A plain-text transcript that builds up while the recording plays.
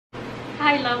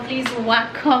Hi lovelies,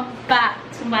 welcome back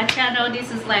to my channel.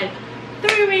 This is like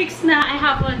 3 weeks now I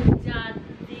haven't done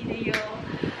video.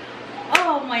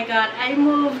 Oh my god, I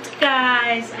moved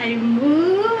guys. I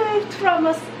moved from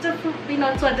a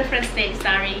different, to a different state,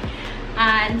 sorry.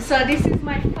 And so this is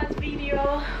my first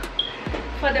video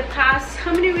for the past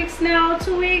how many weeks now?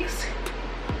 2 weeks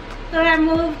that I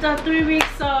moved, 3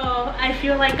 weeks. So I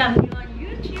feel like I'm new on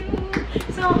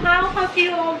YouTube. So how have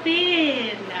you all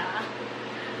been?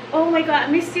 Oh my god, I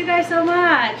missed you guys so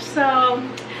much. So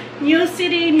new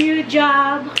city, new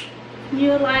job,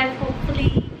 new life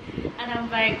hopefully, and I'm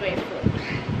very grateful.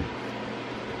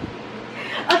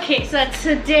 Okay, so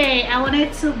today I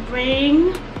wanted to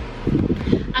bring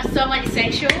a summer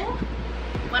essential,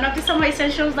 one of the summer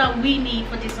essentials that we need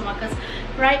for this summer, because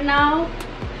right now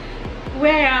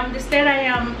where I am, the state I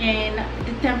am in,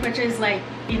 the temperature is like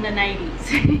in the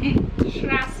 90s.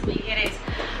 Trust me, it is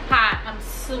hot. I'm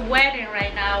sweating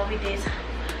right now with this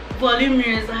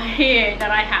voluminous hair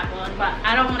that I have on, but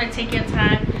I don't want to take your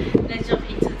time. Let's jump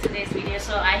into today's video.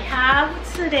 So I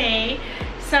have today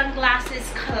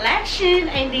sunglasses collection,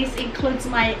 and this includes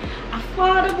my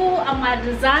affordable and my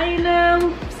designer.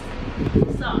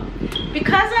 So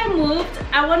because I moved,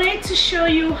 I wanted to show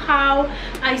you how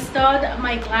I stored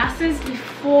my glasses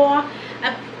before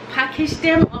I package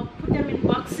them or put them in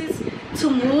boxes to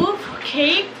move.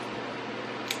 Okay,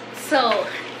 so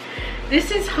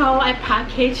this is how I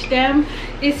package them.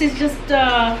 This is just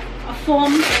a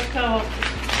foam, like I'll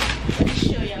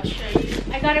show you.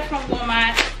 I got it from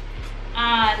Walmart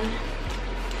and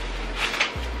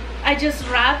I just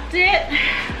wrapped it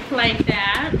like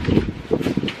that,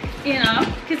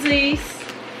 because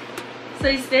so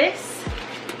it's this.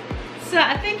 So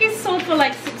I think it's sold for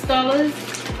like $6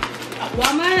 at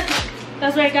Walmart.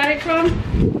 That's where I got it from.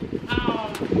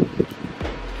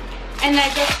 And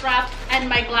I just wrapped, and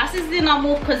my glasses did not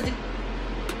move because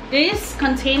this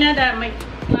container that my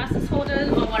glasses holder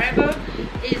or whatever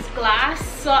is glass.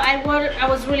 So I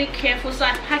was really careful. So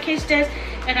I packaged this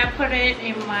and I put it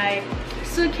in my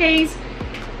suitcase,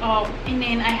 and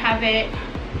then I have it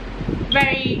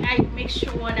I make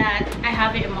sure that I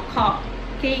have it in my car.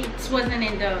 Okay, it wasn't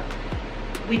in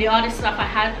with the other stuff. I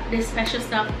had this special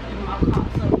stuff in my car,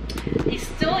 so it's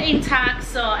still intact.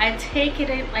 So I take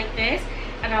it in like this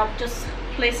and I'll just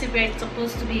place it where it's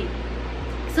supposed to be.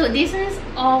 So this is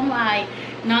all my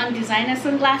non-designer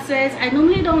sunglasses. I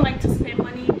normally don't like to spend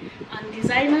money on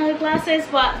designer glasses,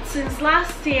 but since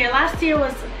last year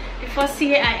was the first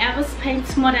year I ever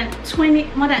spent more than $15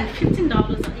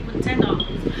 or even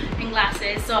 $10 in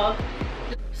glasses.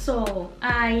 So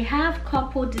I have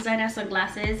couple designer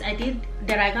sunglasses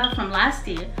that I got from last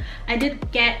year. I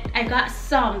got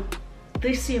some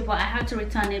this year, but I had to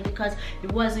return it because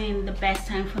it wasn't the best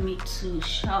time for me to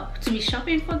be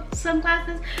shopping for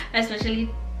sunglasses,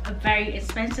 especially very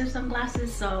expensive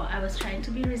sunglasses. So I was trying to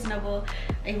be reasonable.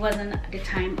 It wasn't at the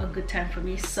time a good time for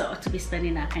me to be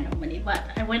spending that kind of money, but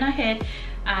I went ahead.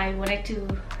 I went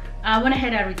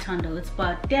ahead and returned those,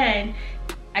 but then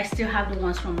I still have the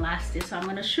ones from last year. So I'm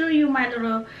going to show you my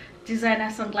little designer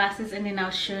sunglasses, and then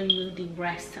I'll show you the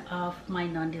rest of my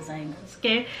non-designers.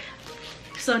 Okay,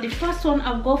 so the first one,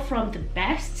 I'll go from the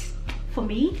best for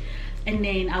me, and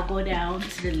then I'll go down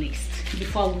to the least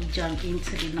before we jump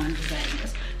into the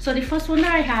non-designers. So the first one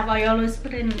that I have, I always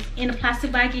put in a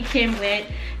plastic bag. It came with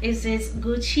is this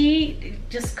Gucci. It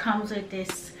just comes with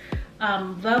this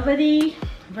velvety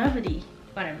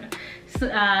whatever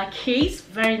case,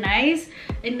 very nice.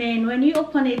 And then when you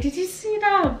open it, did you see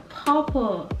that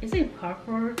purple? Is it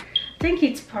purple? I think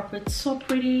it's purple. It's so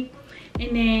pretty.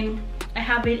 And then I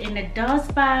have it in a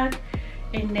dust bag,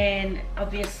 and then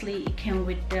obviously it came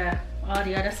with all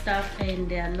the other stuff and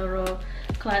the little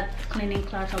cleaning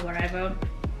cloth or whatever.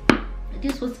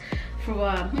 This was from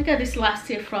I got this last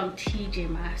year from TJ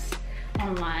Maxx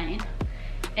online,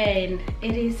 and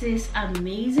it is this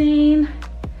amazing,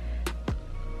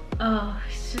 oh,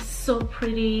 it's just so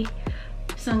pretty.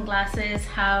 Sunglasses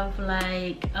have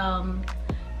like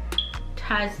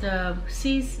has the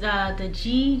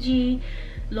GG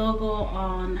logo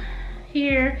on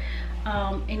here,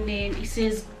 and then it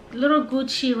says little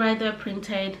Gucci right there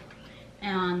printed,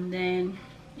 and then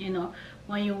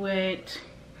when you wear it,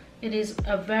 it is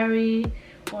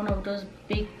one of those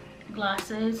big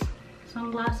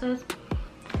sunglasses,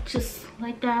 just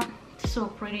like that. So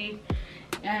pretty.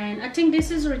 And I think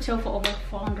this is retail for over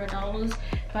 $400,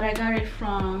 but I got it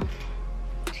from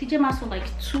TJ Maxx for like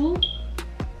 $2,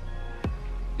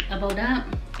 about that.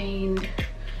 And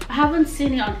I haven't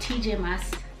seen it on TJ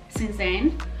Maxx since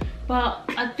then, but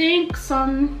I think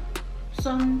sunglasses,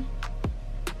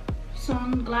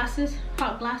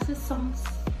 hot glasses,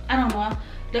 I don't know,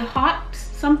 the hot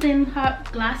something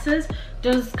hot glasses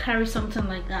just carry something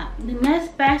like that. The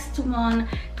next best one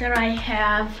that I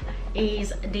have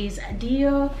is this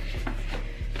Dior,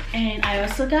 and I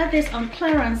also got this on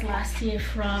clearance last year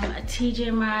from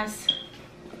TJ Maxx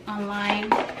online.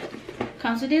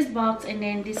 Comes with this box and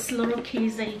then this little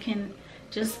case that you can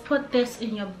just put this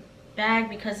in your bag,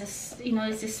 because it's, you know,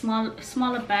 it's the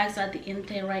smaller bags at the end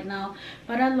there right now.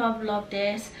 But I love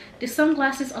this. The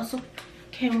sunglasses also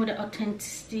came with an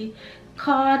authenticity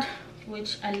card,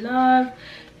 which I love.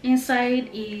 Inside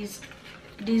is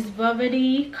this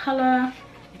velvety color,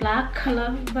 black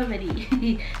color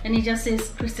velvety and it just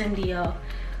says Christian Dior.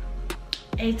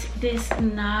 It's this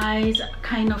nice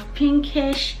kind of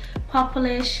pinkish,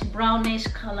 purplish, brownish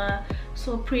color,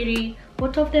 so pretty.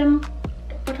 Both of the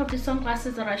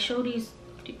sunglasses that I showed you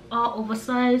are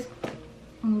oversized,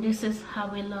 and this is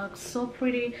how it looks. So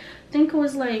pretty. I think it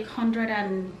was like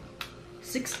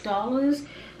 $106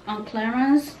 on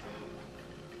clearance,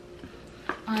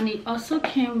 and it also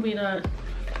came with a,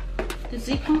 does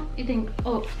it come, it didn't,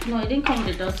 oh no, it didn't come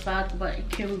with the dust bag, but it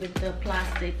came with the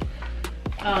plastic,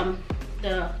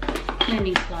 the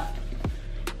cleaning cloth.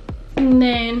 And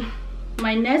then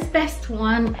my next best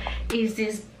one is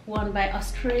this one by Quay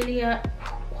Australia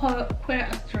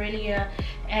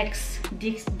X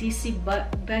DC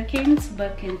Birkins.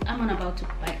 I'm about to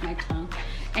bite my tongue,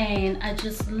 and I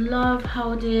just love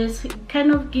how this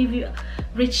kind of give you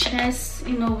richness,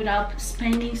 you know, without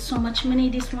spending so much money.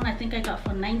 This one I think I got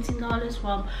for $19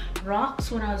 from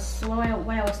Rocks when I was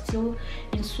still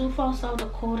in Sioux Falls, South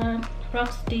Dakota.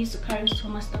 Rocks, they used to carry so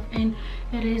much stuff, and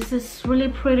it is this really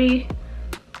pretty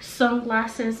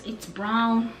sunglasses. It's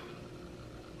brown,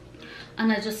 and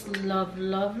I just love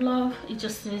it.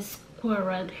 Just says square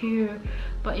right here,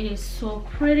 but it is so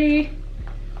pretty.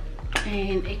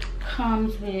 And it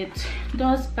comes with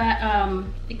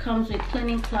it comes with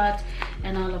cleaning cloth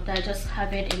and all of that. I just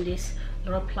have it in this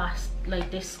little plastic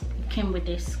like this. It came with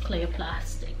this clear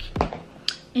plastic.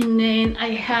 And then I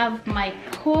have my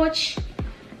Coach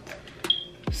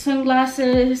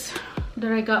sunglasses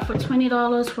that I got for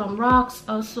 $20 from Rocks.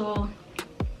 Also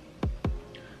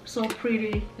so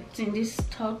pretty. It's in this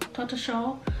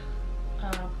tortoiseshell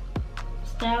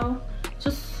style.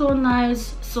 Just so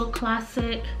nice, so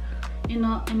classic. You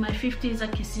know, in my 50s I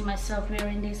can see myself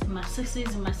wearing this, in my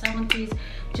 60s, in my 70s.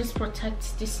 Just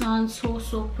protects the sun.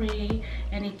 So pretty.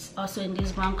 And it's also in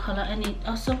this brown color, and it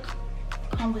also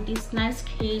comes with this nice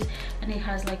case, and it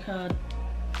has like a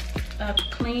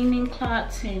cleaning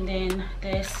cloth, and then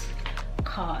this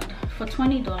card for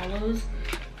 $20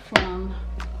 from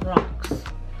Rocks.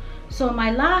 So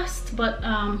my last but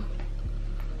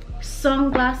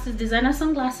sunglasses, designer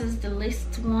sunglasses, the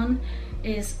least one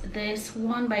is this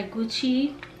one by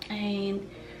Gucci, and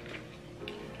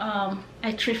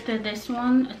I thrifted this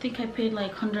one. I think I paid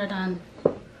like 100 and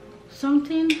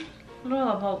something, little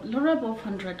above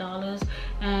 $100,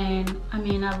 and I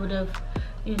mean, I would have,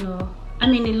 you know, I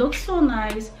mean, it looks so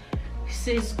nice. It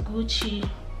says Gucci,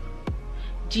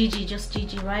 Gigi, just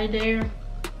Gigi right there.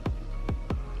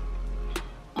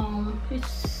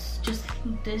 It's just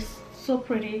this, so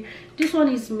pretty. This one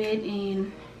is made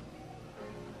in,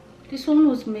 this one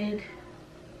was made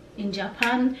in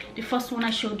Japan. The first one I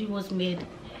showed you was made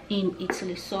in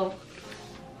Italy. So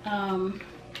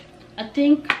I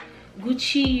think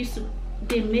Gucci used to,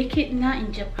 they make it now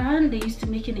in Japan, they used to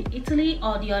make it in Italy,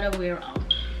 or the other way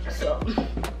around. So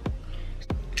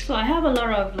I have a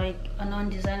lot of like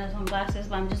non-designer sunglasses,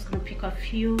 but I'm just gonna pick a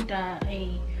few that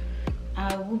I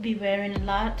will be wearing a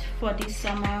lot for this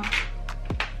summer.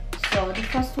 So the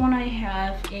first one I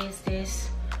have is this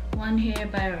one here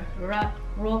by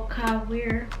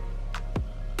Rocawear.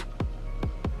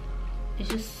 It's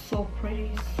just so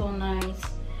pretty, so nice.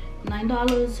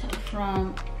 $9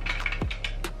 from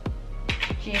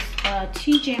just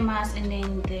TJ Maxx. And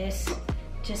then this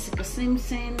Jessica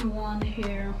Simpson one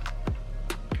here,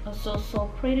 also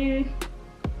so pretty.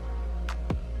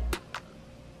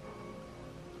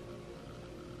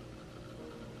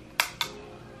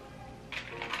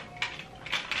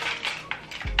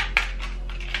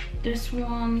 This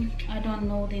one, I don't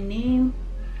know the name,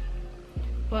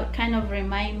 but kind of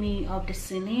remind me of the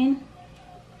Celine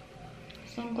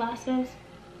sunglasses.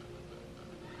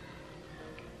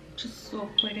 Just so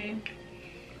pretty.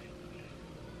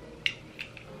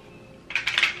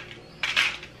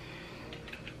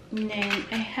 And then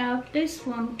I have this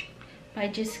one by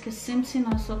Jessica Simpson,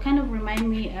 also kind of remind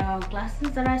me of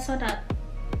glasses that I saw, that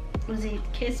was it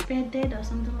Kate Spade did or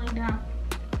something like that.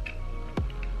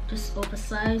 Just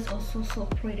oversized, also so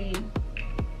pretty.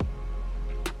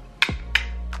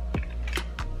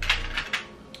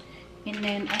 And And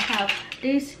then I have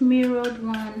this mirrored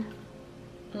one.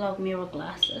 I love mirror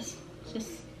glasses,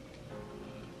 just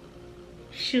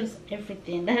shows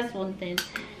everything. That's one thing.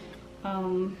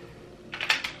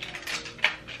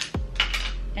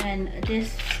 And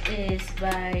this is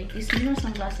by, this mirror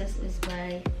sunglasses is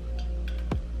by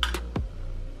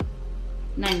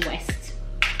Nine West.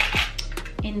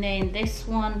 And then this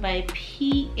one by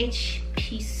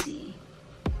PHPC,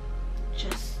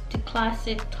 just the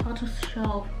classic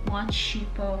tortoiseshell, one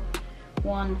cheaper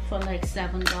one for like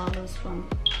 $7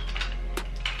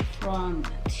 from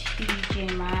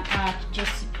TJ Maxx,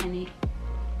 JCPenney,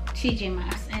 TJ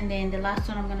Maxx. And then the last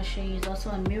one I'm going to show you is also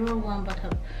a mirror one, but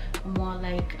a more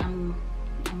like you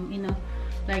know,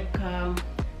 like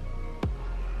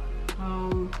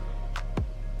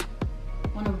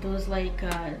one of those like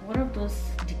one of those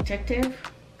detective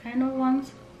kind of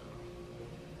ones.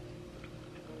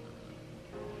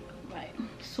 Right,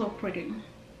 so pretty.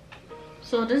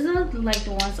 So these are like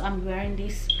the ones I'm wearing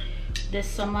this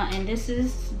summer, and this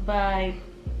is by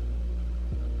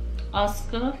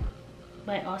Oscar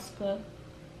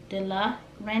de la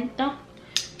Renta.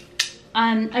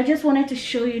 And I just wanted to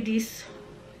show you this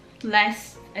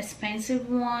less expensive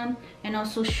one, and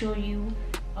also show you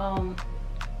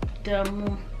the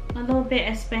a little bit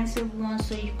expensive one,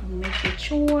 so you can make your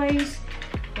choice,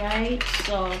 right?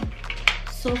 So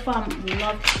far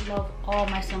love all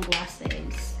my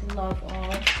sunglasses, love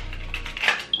all.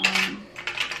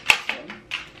 So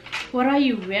what are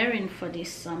you wearing for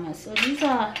this summer? So these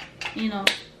are, you know,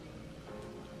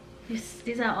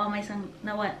 these are all my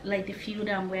like the few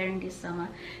that I'm wearing this summer.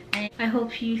 And I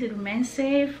hope you remain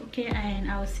safe, okay? And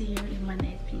I will see you in my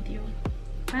next video.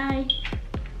 Bye.